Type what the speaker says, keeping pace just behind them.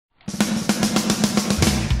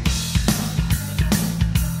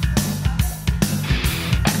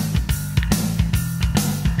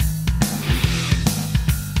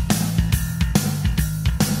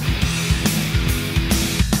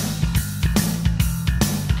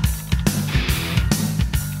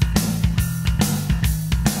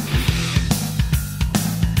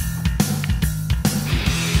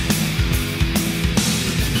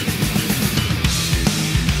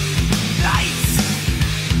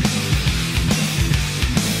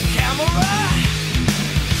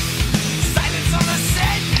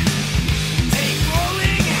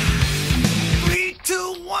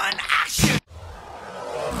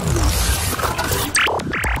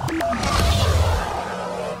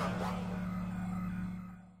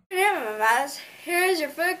class. Here is your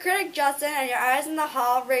food critic Justin and your eyes in the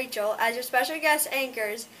hall Rachel as your special guest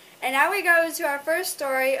anchors. And now we go to our first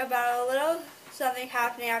story about a little something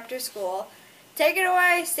happening after school. Take it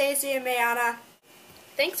away, Stacy and Mayana.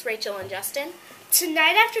 Thanks, Rachel and Justin.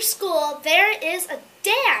 Tonight after school, there is a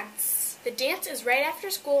dance. The dance is right after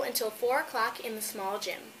school until 4 o'clock in the small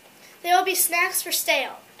gym. There will be snacks for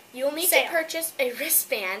sale. You will need to purchase a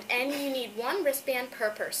wristband, and you need one wristband per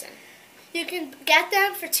person. You can get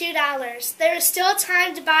them for $2. There is still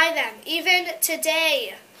time to buy them, even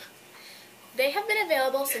today. They have been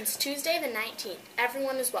available since Tuesday the 19th.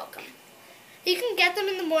 Everyone is welcome. You can get them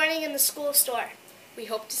in the morning in the school store. We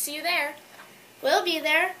hope to see you there. We'll be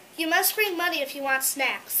there. You must bring money if you want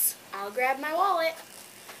snacks. I'll grab my wallet.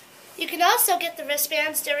 You can also get the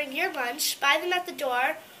wristbands during your lunch, buy them at the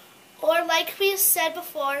door, or like we said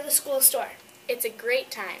before, the school store. It's a great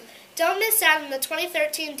time. Don't miss out on the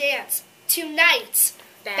 2013 dance. Tonight.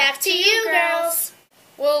 Back to you, girls.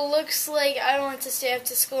 Well, looks like I want to stay up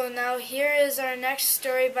to school now. Here is our next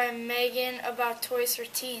story by Megan about Toys for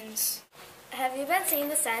Teens. Have you been seeing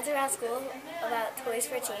the signs around school about Toys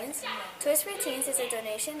for Teens? Toys for Teens is a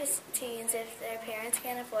donation to teens if their parents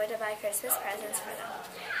can't afford to buy Christmas presents for them.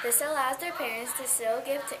 This allows their parents to still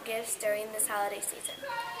give gifts during this holiday season.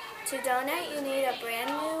 To donate, you need a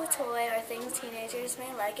brand new toy or things teenagers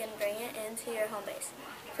may like and bring it into your home base.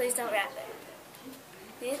 Please don't wrap it.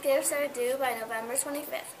 These gifts are due by November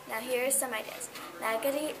 25th. Now here are some ideas.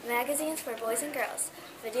 Magazines for boys and girls,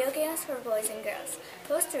 video games for boys and girls,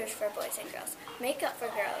 posters for boys and girls, makeup for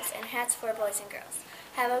girls, and hats for boys and girls.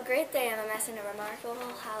 Have a great day, MMS, and a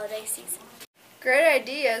remarkable holiday season. Great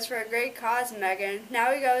ideas for a great cause, Megan.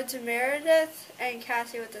 Now we go to Meredith and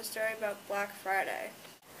Cassie with a story about Black Friday.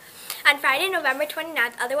 On Friday, November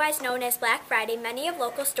 29th, otherwise known as Black Friday, many of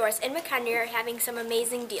local stores in McHenry are having some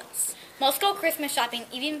amazing deals. Most go Christmas shopping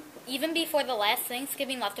even before the last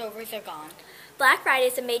Thanksgiving leftovers are gone. Black Friday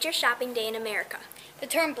is a major shopping day in America. The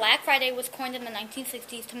term Black Friday was coined in the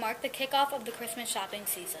 1960s to mark the kickoff of the Christmas shopping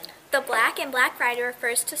season. The black in Black Friday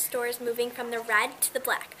refers to stores moving from the red to the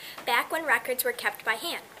black, back when records were kept by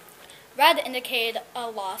hand. Red indicated a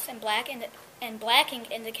loss and black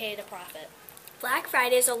ink indicated a profit. Black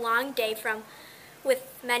Friday is a long day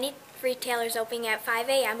with many retailers opening at 5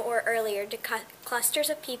 a.m. or earlier to clusters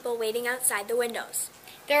of people waiting outside the windows.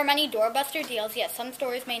 There are many doorbuster deals, yet some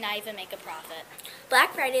stores may not even make a profit.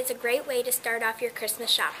 Black Friday is a great way to start off your Christmas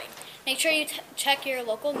shopping. Make sure you check your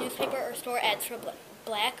local newspaper or store ads for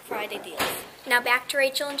Black Friday deals. Now back to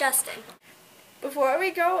Rachel and Justin. Before we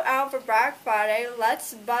go out for Black Friday,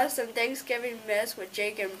 let's buzz some Thanksgiving myths with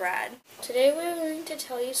Jake and Brad. Today we are going to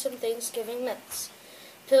tell you some Thanksgiving myths.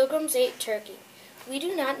 Pilgrims ate turkey. We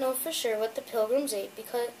do not know for sure what the Pilgrims ate,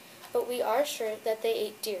 but we are sure that they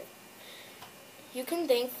ate deer. You can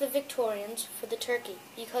thank the Victorians for the turkey,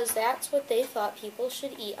 because that's what they thought people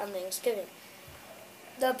should eat on Thanksgiving.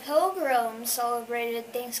 The Pilgrims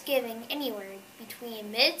celebrated Thanksgiving anywhere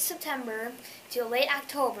between mid-September to late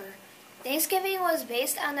October. Thanksgiving was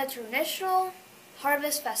based on the traditional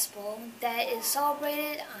harvest festival that is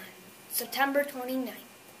celebrated on September 29th.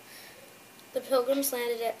 The Pilgrims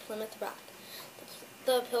landed at Plymouth Rock.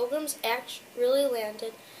 The Pilgrims really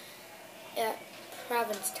landed at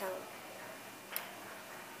Provincetown.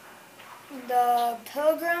 The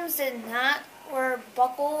Pilgrims did not wear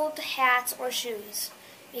buckled hats or shoes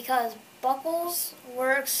because buckles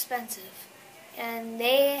were expensive, and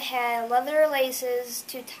they had leather laces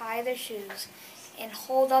to tie their shoes and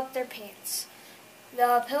hold up their pants.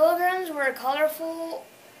 The Pilgrims wore colorful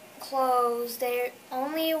clothes. They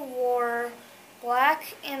only wore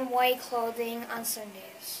black and white clothing on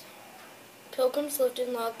Sundays. Pilgrims lived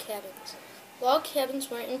in log cabins. Log cabins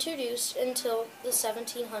weren't introduced until the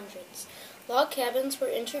 1700s. Log cabins were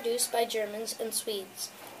introduced by Germans and Swedes.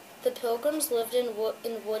 The Pilgrims lived in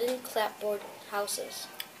wooden clapboard houses.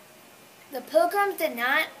 The Pilgrims did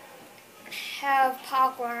not have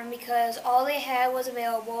popcorn because all they had was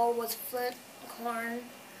available was flint corn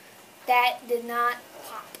that did not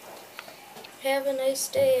pop. Have a nice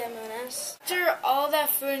day, MMS. After all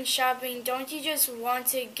that food and shopping, don't you just want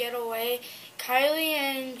to get away? Kylie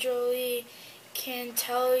and Jolie can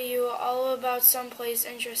tell you all about someplace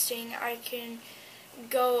interesting I can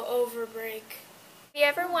go over break. Have you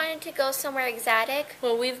ever wanted to go somewhere exotic?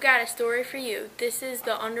 Well, we've got a story for you. This is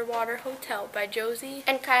the Underwater Hotel by Josie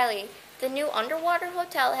and Kylie. The new underwater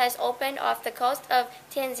hotel has opened off the coast of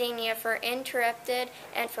Tanzania for interested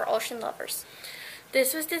and for ocean lovers.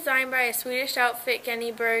 This was designed by a Swedish outfit,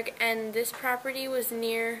 Kennyberg, and this property was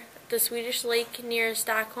near the Swedish lake near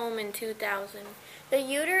Stockholm in 2000. The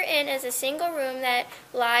Uter Inn is a single room that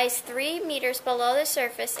lies 3 meters below the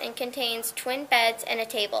surface and contains twin beds and a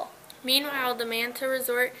table. Meanwhile, the Manta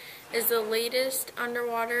Resort is the latest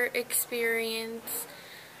underwater experience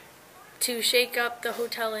to shake up the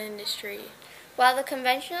hotel industry. While the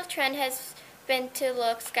conventional trend has been to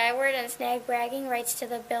look skyward and snag bragging rights to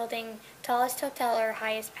the building tallest hotel or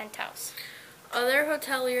highest penthouse. Other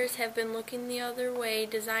hoteliers have been looking the other way,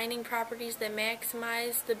 designing properties that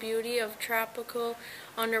maximize the beauty of tropical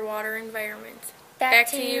underwater environments. Back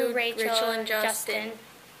to you, Rachel and Justin.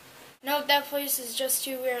 No, that place is just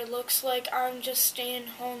too weird. Looks like I'm just staying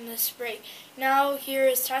home this break. Now here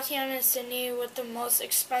is Tatiana and Sydney with the most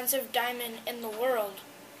expensive diamond in the world.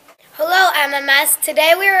 Hello, MMS.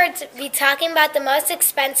 Today we will be talking about the most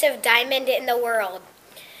expensive diamond in the world.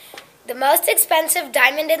 The most expensive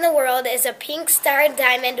diamond in the world is a pink star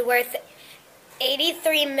diamond worth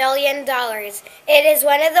 $83 million. It is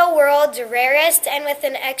one of the world's rarest and with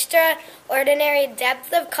an extraordinary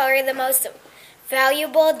depth of color, the most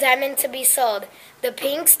valuable diamond to be sold. The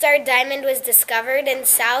pink star diamond was discovered in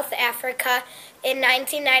South Africa in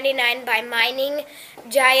 1999 by mining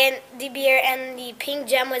giant De Beer, and the pink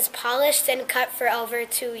gem was polished and cut for over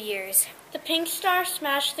 2 years. The pink star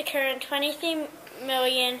smashed the current 23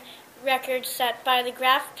 million record set by the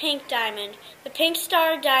Graf Pink Diamond. The pink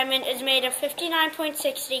star diamond is made of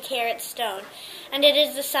 59.60 carat stone, and it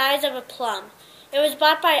is the size of a plum. It was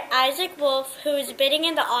bought by Isaac Wolf, who was bidding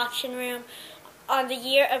in the auction room on the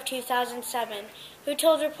year of 2007, who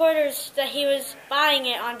told reporters that he was buying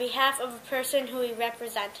it on behalf of a person who he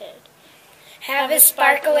represented. Have a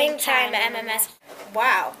sparkling time, MMS.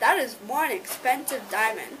 Wow, that is one expensive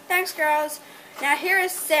diamond. Thanks, girls. Now here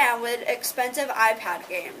is Sam with expensive iPad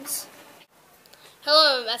games.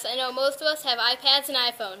 Hello, MMS. I know most of us have iPads and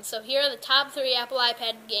iPhones, so here are the top 3 Apple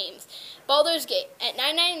iPad games. Baldur's Gate. At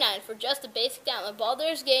 $9.99 for just a basic download,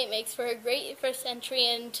 Baldur's Gate makes for a great first entry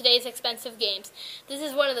in today's expensive games. This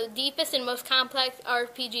is one of the deepest and most complex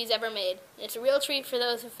RPGs ever made. It's a real treat for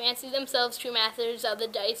those who fancy themselves true masters of the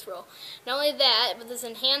dice roll. Not only that, but this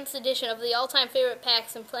enhanced edition of the all-time favorite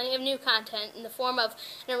packs and plenty of new content in the form of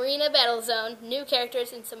an arena battle zone, new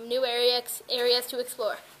characters, and some new areas to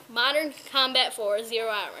explore. Modern Combat 4 Zero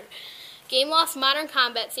Armor. GameLoft's Modern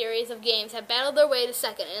Combat series of games have battled their way to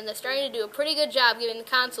second, and they're starting to do a pretty good job giving the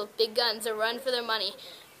console big guns a run for their money.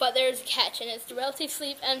 But there's a catch, and it's the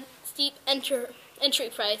relatively steep entry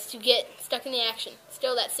price to get stuck in the action.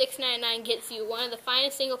 Still, that $6.99 gets you one of the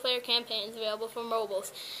finest single-player campaigns available for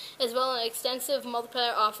mobiles, as well as an extensive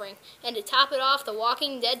multiplayer offering. And to top it off, the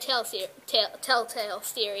Walking Dead Telltale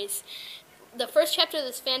series. The first chapter of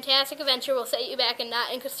this fantastic adventure will set you back a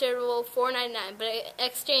not inconsiderable $4.99, but in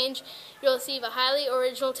exchange, you'll receive a highly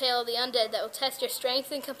original tale of the undead that will test your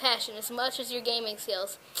strength and compassion as much as your gaming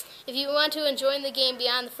skills. If you want to enjoy the game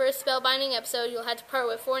beyond the first spellbinding episode, you'll have to part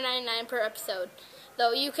with $4.99 per episode.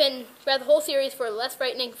 Though you can grab the whole series for a less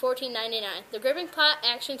frightening $14.99. The gripping plot,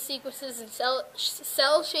 action sequences, and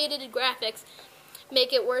cel-shaded graphics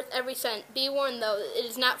make it worth every cent. Be warned, though, it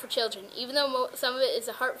is not for children. Even though some of it is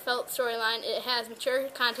a heartfelt storyline, it has mature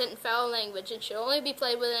content and foul language, and should only be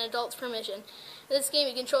played with an adult's permission. In this game,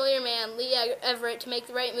 you control your man, Lee Everett, to make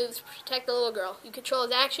the right moves to protect the little girl. You control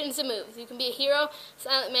his actions and moves. You can be a hero,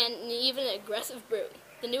 silent man, and even an aggressive brute.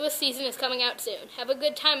 The newest season is coming out soon. Have a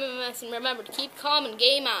good time, MMS, and remember to keep calm and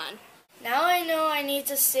game on. Now I know I need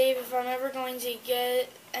to save if I'm ever going to get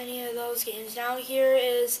any of those games. Now here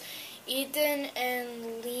is Ethan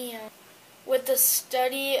and Liam with the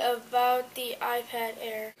study about the iPad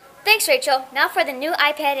Air. Thanks, Rachel. Now for the new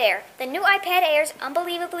iPad Air. The new iPad Air is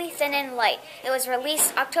unbelievably thin and light. It was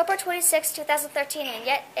released October 26, 2013, and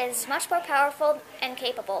yet is much more powerful and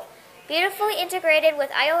capable. Beautifully integrated with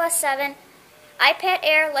iOS 7, iPad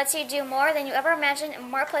Air lets you do more than you ever imagined in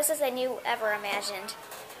more places than you ever imagined.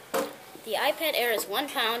 The iPad Air is 1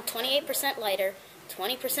 pound, 28% lighter,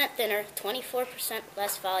 20% thinner, 24%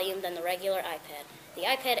 less volume than the regular iPad. The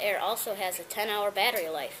iPad Air also has a 10-hour battery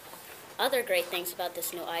life. Other great things about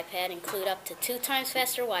this new iPad include up to 2 times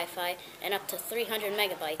faster Wi-Fi and up to 300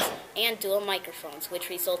 megabytes and dual microphones, which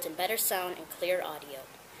result in better sound and clear audio.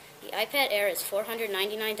 The iPad Air is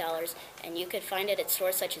 $499, and you can find it at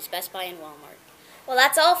stores such as Best Buy and Walmart. Well,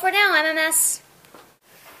 that's all for now, MMS.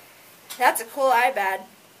 That's a cool iPad.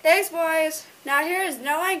 Thanks, boys. Now here is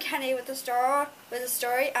Noah and Kenny with a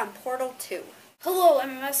story on Portal 2. Hello,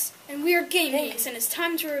 MMS, and we are Game Geeks, and it's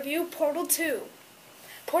time to review Portal 2.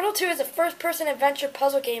 Portal 2 is a first-person adventure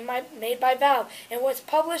puzzle game made by Valve and was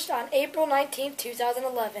published on April 19,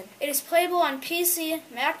 2011. It is playable on PC,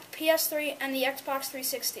 Mac, PS3, and the Xbox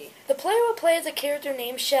 360. The player will play as a character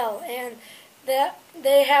named Shell, and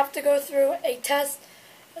they have to go through a test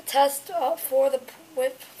for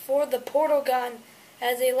the portal gun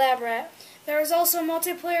as a lab rat. There is also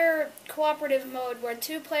multiplayer cooperative mode where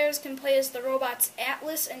 2 players can play as the robots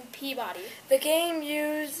Atlas and Peabody. The game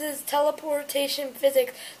uses teleportation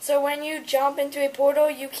physics, so when you jump into a portal,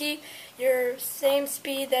 you keep your same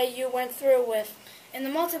speed that you went through with. In the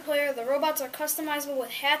multiplayer, the robots are customizable with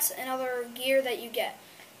hats and other gear that you get.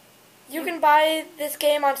 You can buy this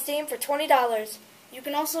game on Steam for $20. You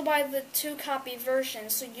can also buy the 2-copy version,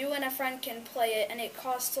 so you and a friend can play it, and it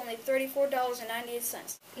costs only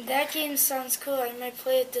 $34.98. That game sounds cool. I might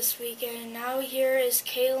play it this weekend. Now here is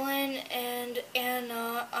Kaylin and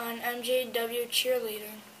Anna on MJW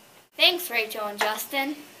Cheerleader. Thanks, Rachel and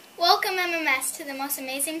Justin. Welcome, MMS, to the most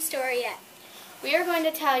amazing story yet. We are going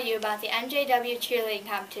to tell you about the MJW cheerleading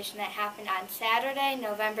competition that happened on Saturday,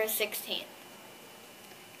 November 16th.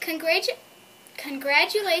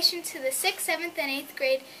 Congratulations to the 6th, 7th, and 8th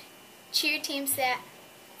grade cheer teams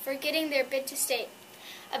for getting their bid to state.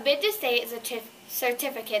 A bid to state is a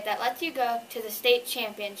certificate that lets you go to the state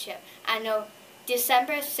championship on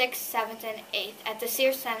December 6th, 7th, and 8th at the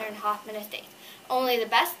Sears Center in Hoffman Estates. Only the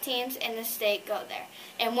best teams in the state go there,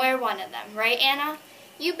 and we're one of them. Right, Anna?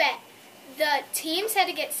 You bet. The teams had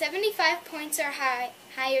to get 75 points or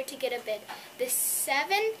higher to get a bid. The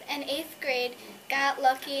 7th and 8th grade got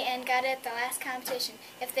lucky and got it at the last competition.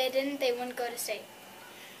 If they didn't, they wouldn't go to state.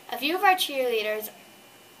 A few of our cheerleaders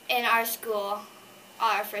in our school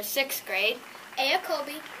are for 6th grade: Aya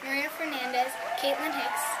Colby, Maria Fernandez, Caitlin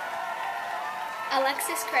Hicks,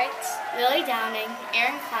 Alexis Kreitz, Lily Downing,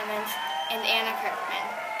 Erin Clemens, and Anna Kirkman.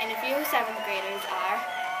 And a few 7th graders are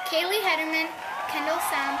Kaylee Hederman, Kendall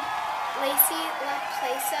Sam, Lacey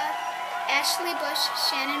LaPlaca, Ashley Bush,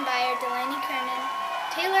 Shannon Byer, Delaney Kernan,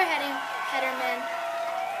 Taylor Hederman,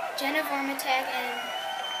 Jenna Vormatak, and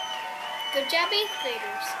good job, 8th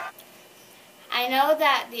graders. I know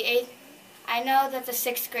that the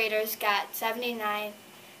 6th graders got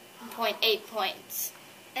 79.8 points.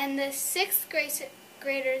 And the 6th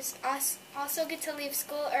graders also get to leave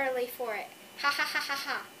school early for it. Ha ha ha ha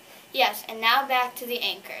ha. Yes, and now back to the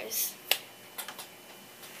anchors.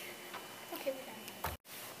 Okay, we're done.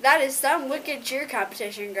 That is some wicked cheer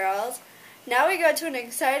competition, girls. Now we go to an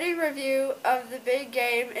exciting review of the big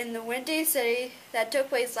game in the Windy City that took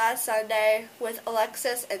place last Sunday with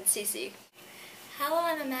Alexis and Cece. Hello,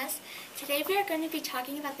 MMS. Today we are going to be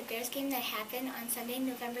talking about the Bears game that happened on Sunday,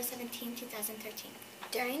 November 17, 2013.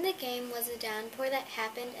 During the game was a downpour that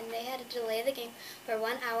happened, and they had to delay the game for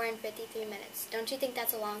 1 hour and 53 minutes. Don't you think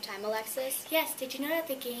that's a long time, Alexis? Yes. Did you know that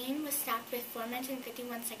the game was stopped with 4 minutes and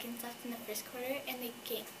 51 seconds left in the first quarter, and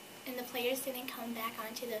the players didn't come back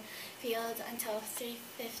onto the field until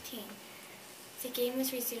 3:15. The game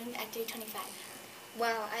was resumed at 3:25.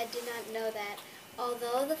 Wow, I did not know that.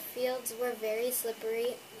 Although the fields were very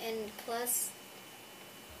slippery, and plus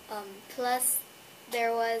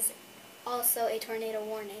there was also a tornado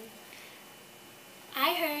warning.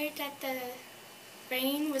 I heard that the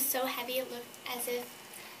rain was so heavy it looked as if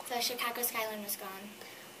the Chicago skyline was gone.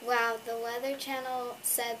 Wow, the Weather Channel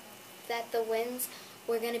said that the winds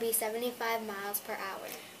were going to be 75 miles per hour.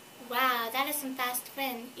 Wow, that is some fast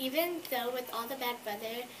wind. Even though with all the bad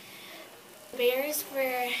weather, the Bears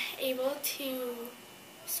were able to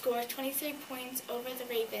score 23 points over the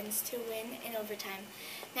Ravens to win in overtime.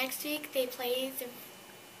 Next week, they play the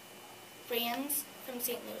Rams from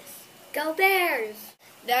St. Louis. Go Bears!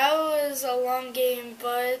 That was a long game,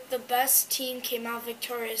 but the best team came out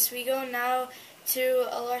victorious. We go now to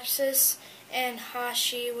Alexis and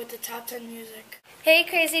Hashi with the top 10 music. Hey,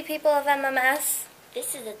 crazy people of MMS.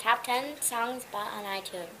 This is the top 10 songs bought on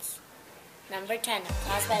iTunes. Number 10,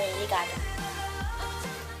 Applause by Lady Gaga.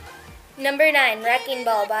 Number 9, Wrecking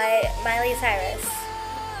Ball by Miley Cyrus.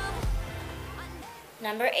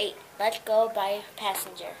 Number 8, Let Go by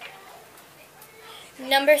Passenger.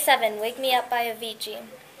 Number 7, Wake Me Up by Avicii.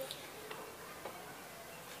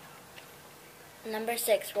 Number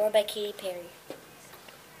 6, Roar by Katy Perry.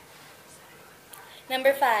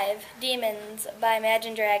 Number 5, Demons by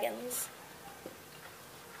Imagine Dragons.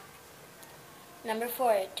 Number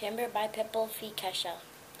 4, Timber by Pitbull feat. Kesha.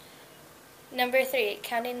 Number 3,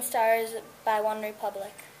 Counting Stars by One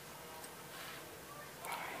Republic.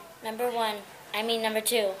 Number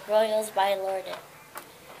 2, Royals by Lorde.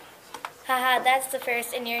 Haha, that's the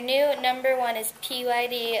first. And your new number 1 is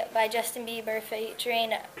PYD by Justin Bieber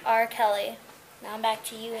featuring R. Kelly. Now back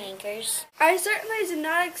to you, anchors. I certainly did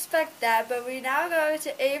not expect that, but we now go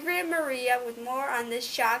to Avery and Maria with more on this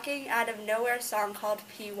shocking out-of-nowhere song called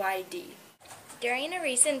PYD. During a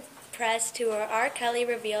recent press tour, R. Kelly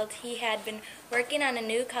revealed he had been working on a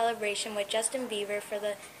new collaboration with Justin Bieber for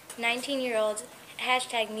the 19-year-old's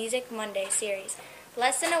 #Music Monday series.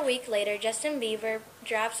 Less than a week later, Justin Bieber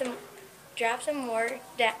drops a more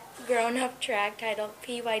grown-up track titled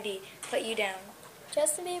PYD, Put You Down.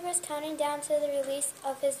 Justin Bieber's counting down to the release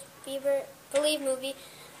of his Believe movie,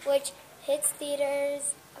 which hits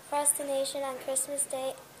theaters across the nation on Christmas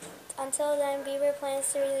Day. Until then, Bieber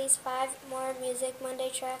plans to release 5 more Music Monday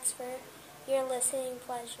tracks for your listening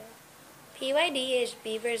pleasure. PYD is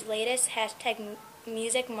Bieber's latest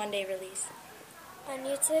 #Music Monday release. On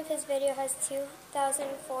YouTube, his video has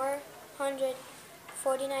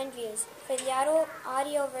 2,449 views. For the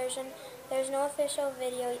audio version, there's no official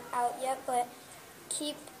video out yet, but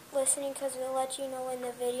keep listening because we'll let you know when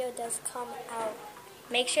the video does come out.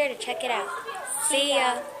 Make sure to check it out. See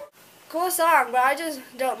ya! Cool song, but I just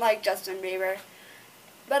don't like Justin Bieber.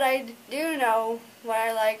 But I do know what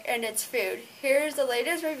I like, and it's food. Here's the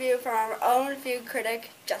latest review from our own food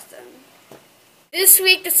critic, Justin. This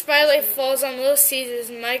week, the spotlight falls on Little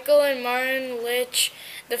Caesars. Michael and Martin Litch,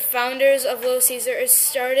 the founders of Little Caesars,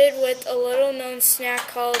 started with a little-known snack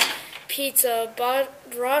called pizza,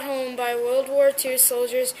 brought home by World War II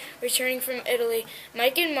soldiers returning from Italy.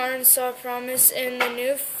 Mike and Martin saw promise in the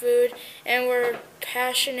new food and were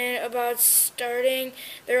passionate about starting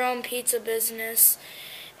their own pizza business.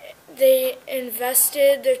 They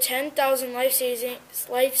invested their 10,000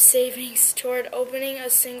 life savings toward opening a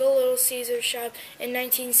single Little Caesars shop in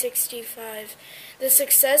 1965. The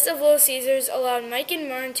success of Little Caesars allowed Mike and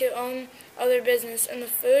Martin to own other business in the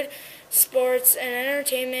food, sports, and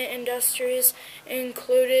entertainment industries,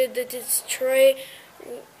 included the Detroit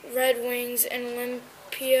Red Wings and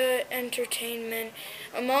Olympia Entertainment.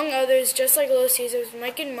 Among others, just like Little Caesars,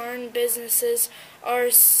 Mike and Martin businesses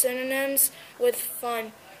are synonyms with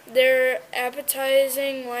fun. Their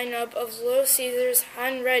appetizing lineup of Little Caesars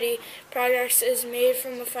hand-ready products is made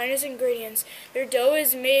from the finest ingredients. Their dough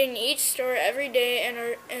is made in each store every day,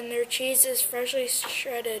 and their cheese is freshly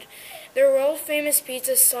shredded. Their world-famous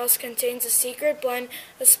pizza sauce contains a secret blend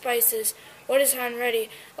of spices. What is hand-ready?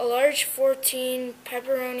 A large 14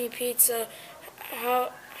 pepperoni pizza,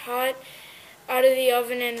 hot out of the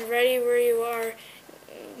oven and ready where you are.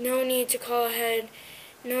 No need to call ahead.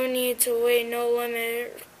 No need to wait. No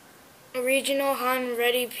limit. Regional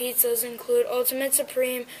hand-ready pizzas include Ultimate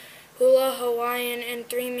Supreme, Hula Hawaiian, and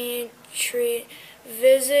 3-Meat Treat.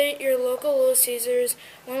 Visit your local Little Caesars.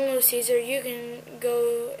 One Little Caesar you can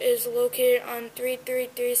go is located on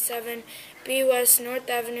 3337 B West North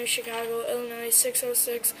Avenue, Chicago, Illinois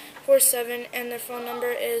 60647, and their phone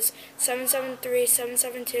number is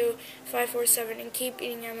 773-772-547. And keep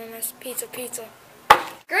eating MMS Pizza.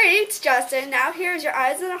 Great, Justin. Now here's your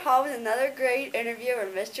Eyes in the Hall with another great interview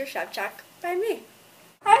with Mr. Shevchuk by me.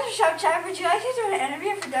 Hi, Mr. Shevchuk. Would you like to do an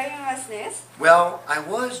interview for MMS News? Well, I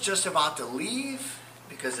was just about to leave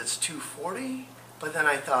because it's 2:40, but then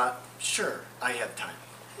I thought, sure, I have time.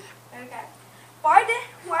 Okay. Why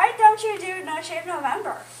don't you do No Shave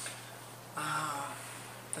November?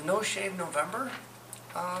 The No Shave November?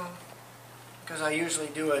 Because I usually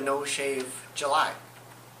do a No Shave July.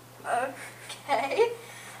 Okay.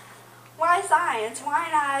 Why science? Why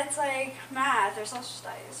not? It's like math or social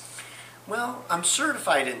studies. Well, I'm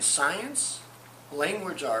certified in science,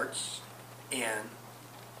 language arts, and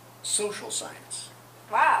social science.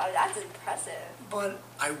 Wow, that's impressive. But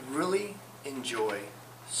I really enjoy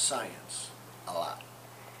science a lot.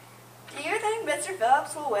 Do you think Mr.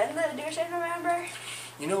 Phillips will win the No Shave November?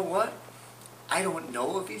 You know what? I don't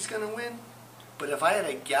know if he's going to win, but if I had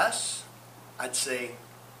a guess, I'd say,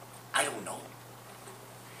 I don't know.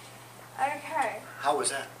 Okay. How was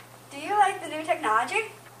that? Do you like the new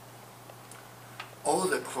technology? Oh,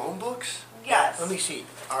 the Chromebooks? Yes. Let me see.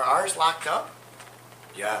 Are ours locked up?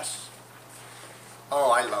 Yes.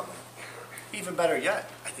 Oh, I love them. Even better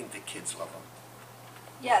yet, I think the kids love them.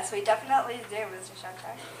 Yes, we definitely do, Mr.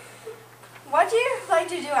 Shevchuk. What do you like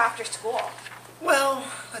to do after school? Well,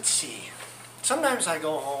 let's see. Sometimes I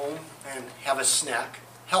go home and have a snack,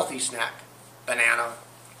 healthy snack, banana,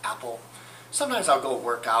 apple. Sometimes I'll go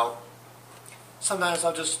work out. Sometimes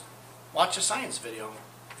I'll just watch a science video.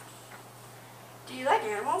 Do you like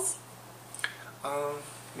animals?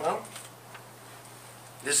 Well,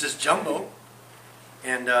 this is Jumbo,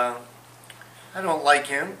 and I don't like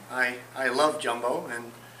him. I love Jumbo,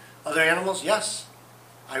 and other animals, yes.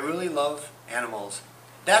 I really love animals.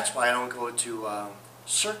 That's why I don't go to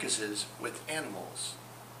circuses with animals,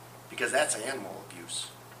 because that's animal abuse.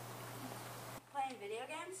 Playing video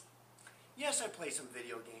games? Yes, I play some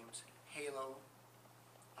video games. Halo.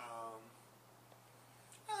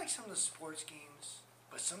 I like some of the sports games.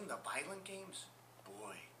 But some of the violent games,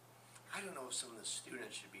 boy, I don't know if some of the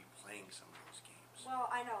students should be playing some of those games. Well,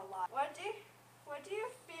 I know a lot. What do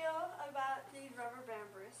you feel about these rubber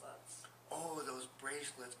band bracelets? Oh, those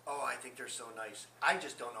bracelets. Oh, I think they're so nice. I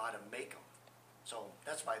just don't know how to make them. So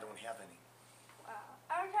that's why I don't have any. Wow.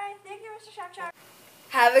 Okay, thank you, Mr. Shapchak.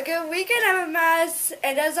 Have a good weekend, MMS.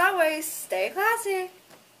 And as always, stay classy.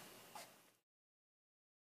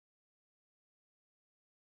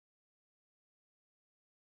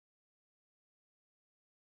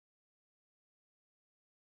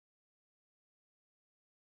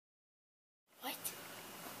 What?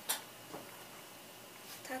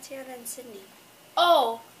 Tatiana and Sydney.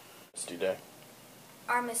 Oh! Misty Day.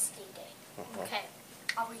 Armistice Day. Okay.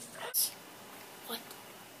 I'll read this. What?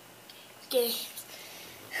 Games.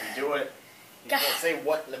 You do it. You can't say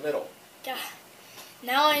what in the middle. God.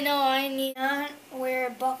 Now I know I need not wear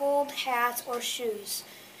buckled hats or shoes.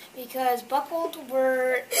 Because buckled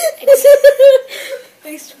were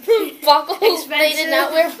Buckles. They did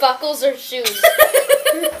not wear buckles or shoes.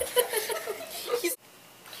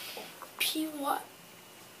 P what?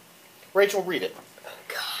 Rachel, read it.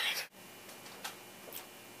 God.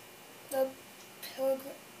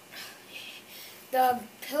 The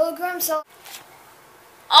pilgrim cell.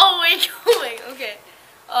 Oh, wait, okay.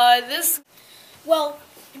 Well,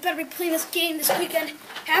 you better be playing this game this weekend.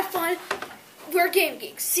 Have fun. We're Game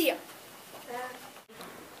Geeks. See ya.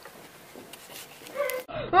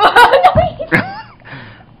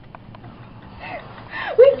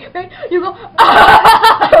 Wait, you go.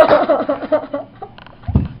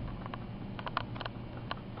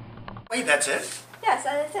 Wait, that's it? Yes,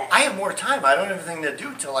 that is it. I have more time. I don't have anything to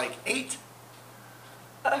do till like 8.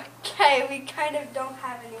 Okay, we kind of don't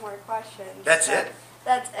have any more questions. That's it?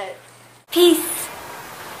 That's it. Peace.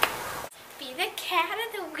 Be the cat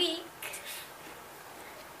of the week.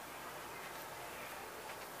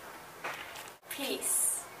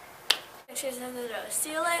 Peace. Pictures of the rose.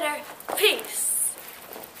 See you later. Peace.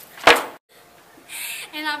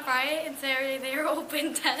 And on Friday and Saturday, they are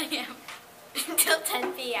open 10 a.m. Until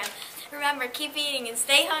 10 p.m. Remember, keep eating and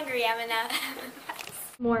stay hungry, M&M.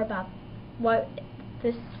 More about what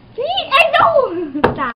this. See, I know. Stop.